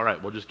 but that's all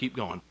right. We'll just keep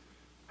going.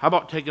 How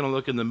about taking a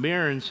look in the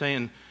mirror and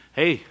saying,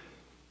 hey,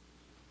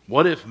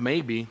 What if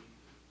maybe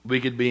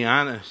we could be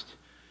honest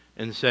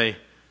and say,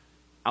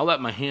 I'll let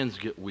my hands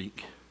get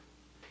weak.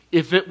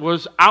 If it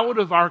was out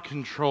of our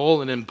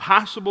control and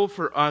impossible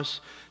for us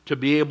to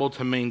be able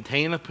to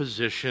maintain a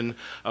position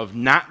of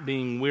not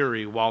being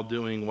weary while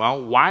doing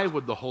well, why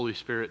would the Holy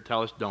Spirit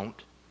tell us don't?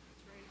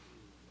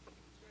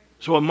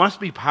 So it must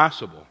be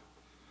possible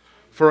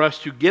for us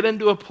to get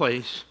into a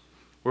place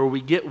where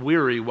we get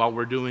weary while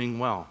we're doing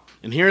well.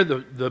 And here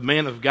the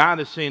man of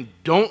God is saying,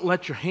 don't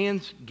let your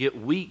hands get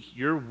weak.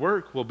 Your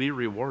work will be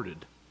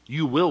rewarded.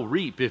 You will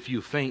reap if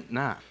you faint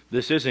not.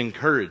 This is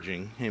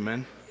encouraging.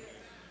 Amen.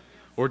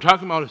 What we're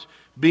talking about is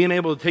being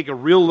able to take a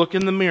real look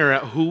in the mirror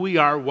at who we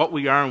are, what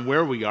we are, and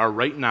where we are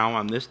right now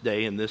on this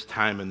day and this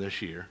time and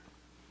this year.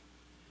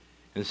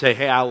 And say,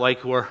 hey, I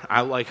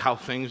like how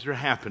things are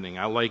happening.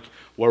 I like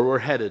where we're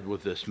headed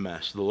with this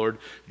mess. The Lord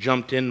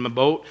jumped in my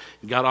boat,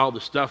 got all the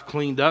stuff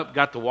cleaned up,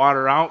 got the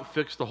water out,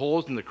 fixed the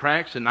holes and the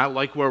cracks, and I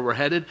like where we're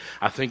headed.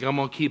 I think I'm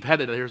going to keep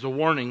headed. Here's a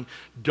warning.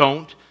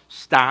 Don't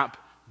stop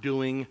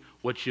doing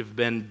what you've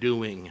been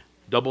doing.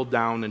 Double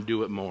down and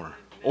do it more.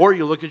 Or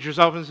you look at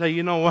yourself and say,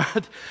 you know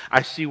what?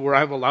 I see where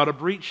I've allowed a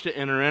breach to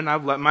enter in.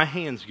 I've let my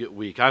hands get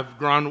weak. I've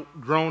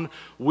grown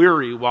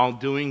weary while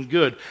doing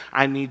good.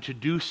 I need to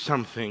do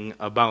something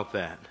about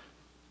that.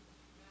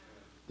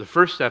 The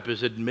first step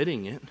is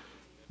admitting it.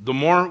 The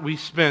more we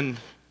spend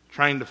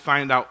trying to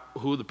find out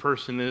who the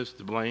person is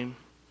to blame,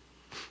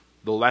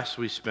 the less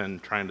we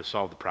spend trying to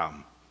solve the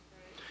problem.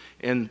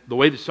 And the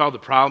way to solve the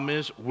problem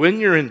is, when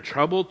you're in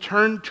trouble,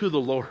 turn to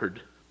the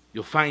Lord.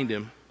 You'll find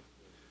Him,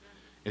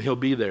 and He'll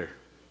be there.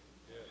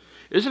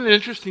 Isn't it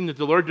interesting that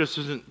the Lord just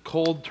isn't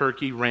cold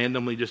turkey,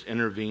 randomly just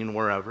intervene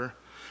wherever?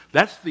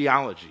 That's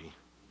theology.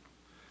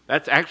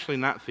 That's actually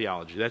not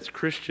theology. That's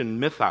Christian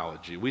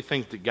mythology. We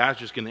think that God's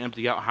just going to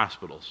empty out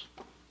hospitals.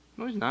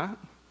 No, He's not.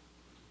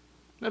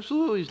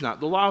 Absolutely He's not.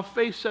 The law of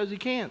faith says He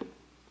can't.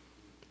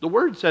 The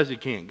Word says He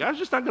can't. God's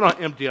just not going to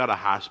empty out a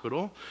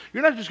hospital.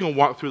 You're not just going to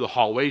walk through the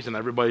hallways and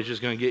everybody's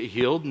just going to get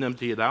healed and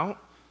empty it out.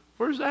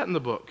 Where's that in the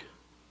book?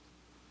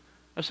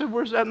 I said,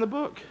 where's that in the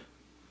book?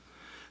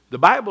 The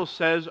Bible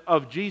says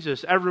of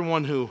Jesus,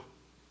 everyone who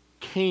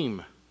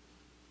came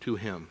to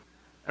Him.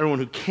 Everyone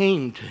who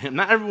came to Him.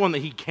 Not everyone that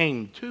He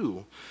came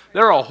to.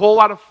 There are a whole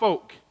lot of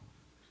folk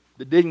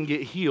that didn't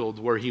get healed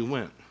where He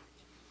went.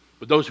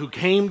 But those who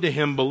came to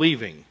Him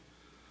believing.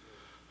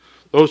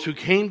 Those who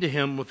came to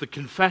Him with the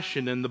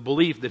confession and the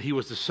belief that He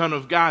was the Son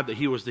of God, that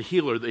He was the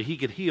healer, that He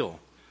could heal.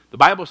 The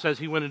Bible says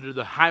He went into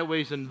the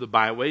highways and the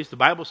byways. The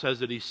Bible says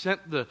that He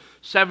sent the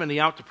 70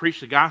 out to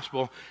preach the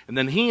gospel, and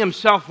then He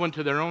Himself went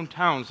to their own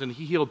towns and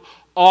He healed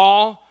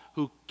all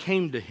who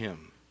came to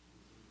Him.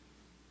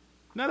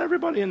 Not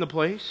everybody in the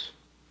place.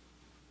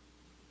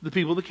 The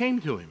people that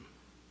came to Him.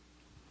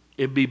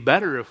 It'd be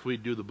better if we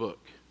do the book.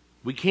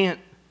 We can't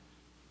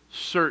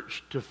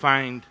search to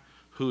find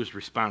who is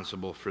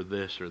responsible for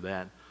this or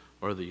that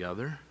or the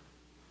other.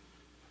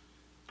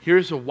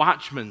 Here's a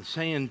watchman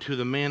saying to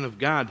the man of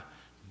God,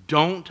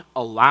 don't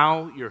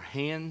allow your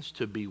hands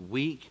to be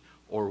weak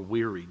or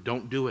weary.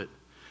 Don't do it.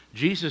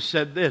 Jesus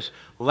said this,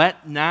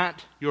 let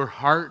not your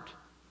heart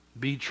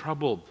be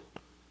troubled.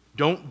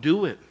 Don't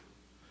do it.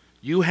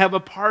 You have a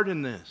part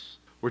in this.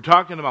 We're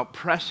talking about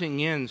pressing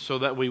in so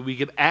that we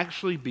could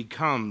actually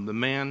become the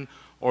man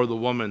or the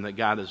woman that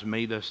God has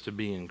made us to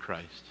be in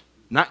Christ.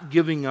 Not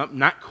giving up,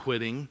 not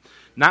quitting,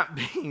 not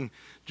being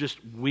just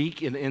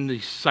weak and in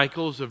these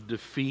cycles of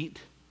defeat,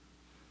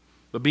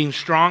 but being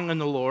strong in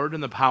the Lord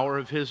and the power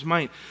of His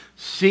might.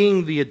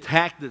 Seeing the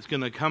attack that's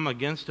going to come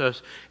against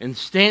us and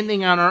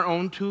standing on our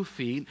own 2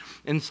 feet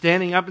and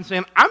standing up and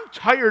saying, I'm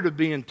tired of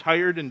being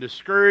tired and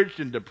discouraged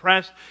and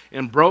depressed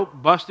and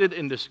broke, busted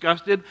and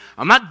disgusted.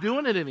 I'm not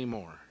doing it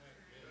anymore.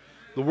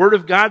 The Word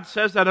of God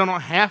says that I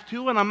don't have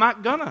to and I'm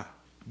not gonna.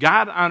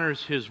 God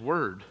honors His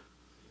Word.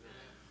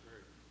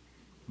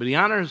 But He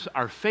honors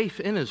our faith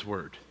in His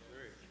Word.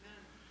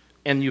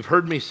 And you've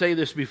heard me say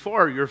this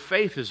before, your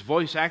faith is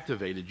voice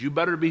activated. You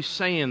better be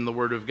saying the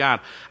Word of God.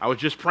 I was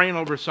just praying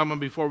over someone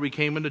before we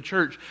came into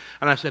church,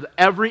 and I said,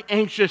 every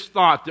anxious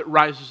thought that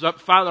rises up,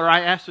 Father,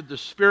 I ask that the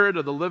Spirit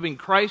of the living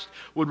Christ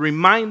would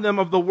remind them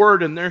of the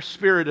Word in their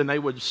spirit, and they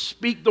would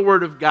speak the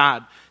Word of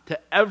God to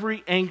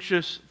every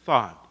anxious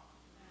thought.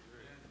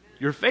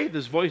 Your faith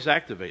is voice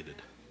activated.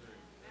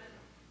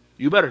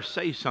 You better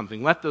say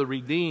something. Let the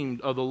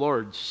redeemed of the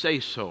Lord say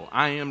so.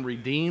 I am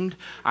redeemed.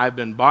 I've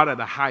been bought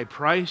at a high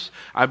price.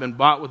 I've been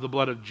bought with the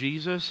blood of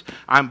Jesus.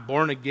 I'm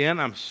born again.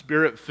 I'm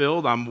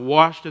Spirit-filled. I'm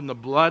washed in the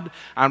blood.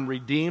 I'm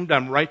redeemed.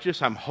 I'm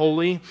righteous. I'm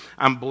holy.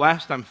 I'm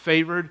blessed. I'm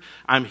favored.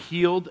 I'm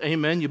healed.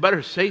 Amen. You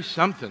better say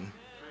something,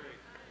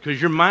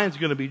 because your mind's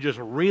going to be just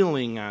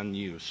reeling on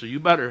you. So you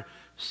better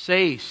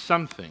say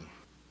something.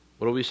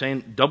 What are we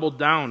saying? Double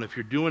down. If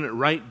you're doing it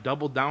right,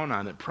 double down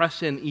on it.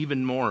 Press in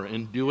even more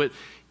and do it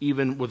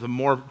even with a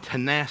more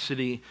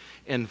tenacity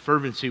and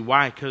fervency.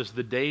 Why? Because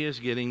the day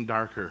is getting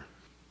darker.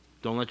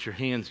 Don't let your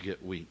hands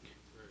get weak.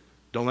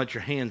 Don't let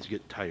your hands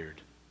get tired.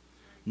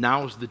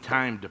 Now's the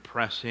time to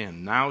press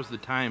in. Now's the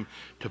time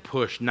to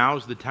push.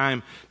 Now's the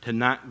time to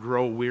not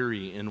grow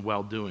weary in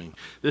well-doing.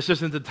 This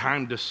isn't the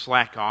time to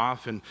slack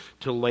off and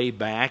to lay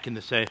back and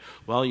to say,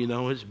 well,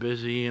 it's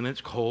busy and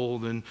it's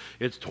cold and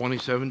it's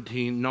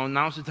 2017. No,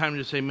 now's the time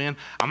to say, man,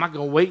 I'm not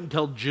going to wait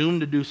until June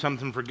to do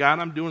something for God.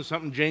 I'm doing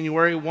something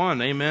January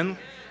 1. Amen? Amen.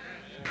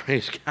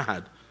 Praise God.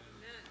 Amen.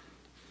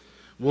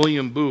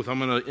 William Booth, I'm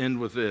going to end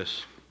with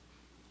this.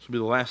 This will be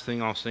the last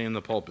thing I'll say in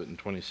the pulpit in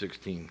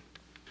 2016.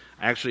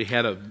 I actually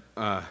had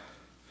a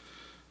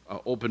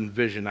open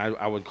vision.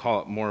 I would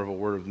call it more of a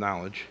word of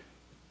knowledge.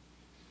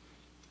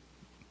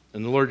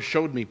 And the Lord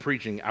showed me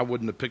preaching. I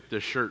wouldn't have picked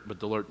this shirt, but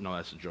the Lord... No,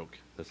 that's a joke.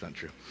 That's not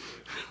true.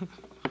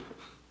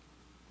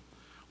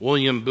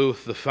 William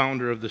Booth, the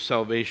founder of the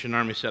Salvation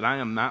Army, said, I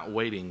am not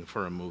waiting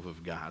for a move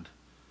of God.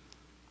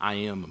 I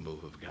am a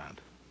move of God.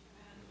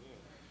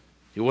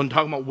 He wasn't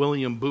talking about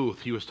William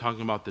Booth. He was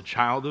talking about the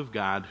child of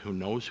God who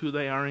knows who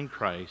they are in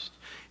Christ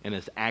and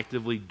is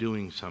actively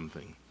doing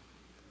something.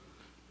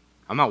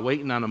 I'm not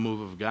waiting on a move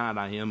of God.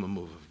 I am a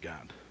move of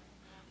God.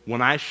 When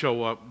I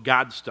show up,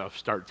 God stuff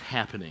starts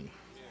happening.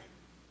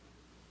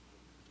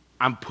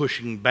 I'm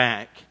pushing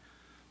back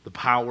the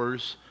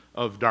powers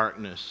of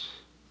darkness.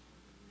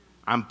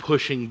 I'm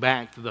pushing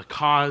back the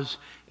cause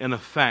and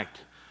effect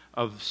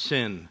of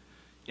sin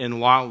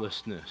and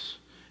lawlessness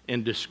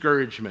and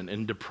discouragement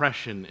and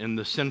depression and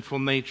the sinful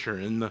nature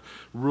and the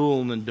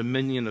rule and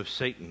dominion of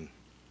Satan.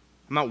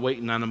 I'm not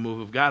waiting on a move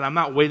of God. I'm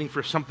not waiting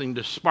for something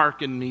to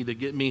spark in me to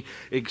get me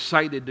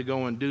excited to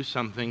go and do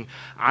something.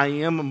 I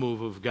am a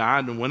move of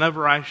God, and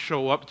whenever I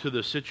show up to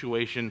the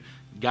situation,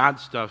 God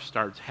stuff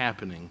starts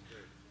happening,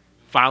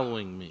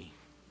 following me.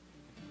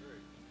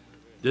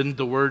 Didn't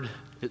the word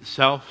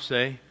itself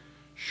say,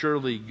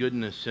 surely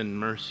goodness and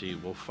mercy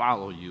will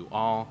follow you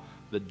all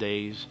the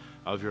days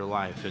of your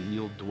life, and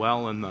you'll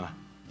dwell in the,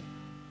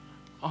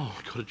 go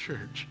to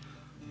church,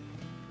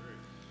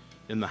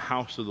 in the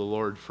house of the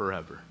Lord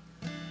forever.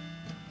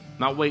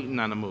 I'm not waiting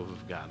on a move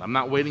of God. I'm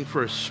not waiting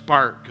for a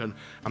spark. And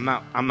I'm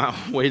not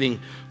waiting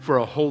for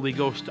a Holy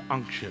Ghost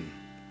unction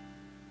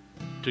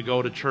to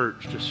go to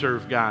church, to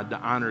serve God, to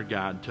honor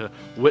God, to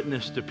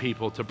witness to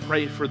people, to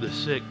pray for the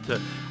sick, to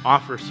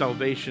offer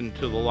salvation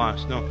to the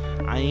lost. No,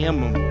 I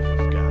am a move